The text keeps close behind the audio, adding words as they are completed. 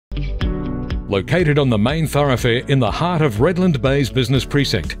located on the main thoroughfare in the heart of Redland Bay's business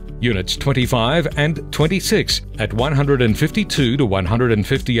precinct. Units 25 and 26 at 152 to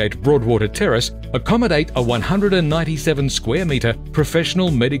 158 Broadwater Terrace accommodate a 197 square metre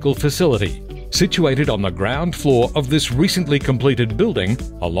professional medical facility, situated on the ground floor of this recently completed building,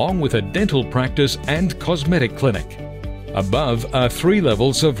 along with a dental practice and cosmetic clinic. Above are 3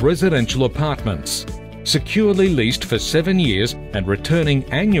 levels of residential apartments, securely leased for 7 years and returning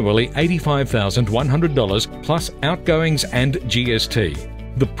annually $85,100 plus outgoings and GST.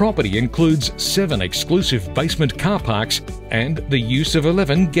 The property includes 7 exclusive basement car parks and the use of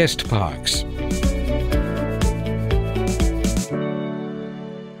 11 guest parks.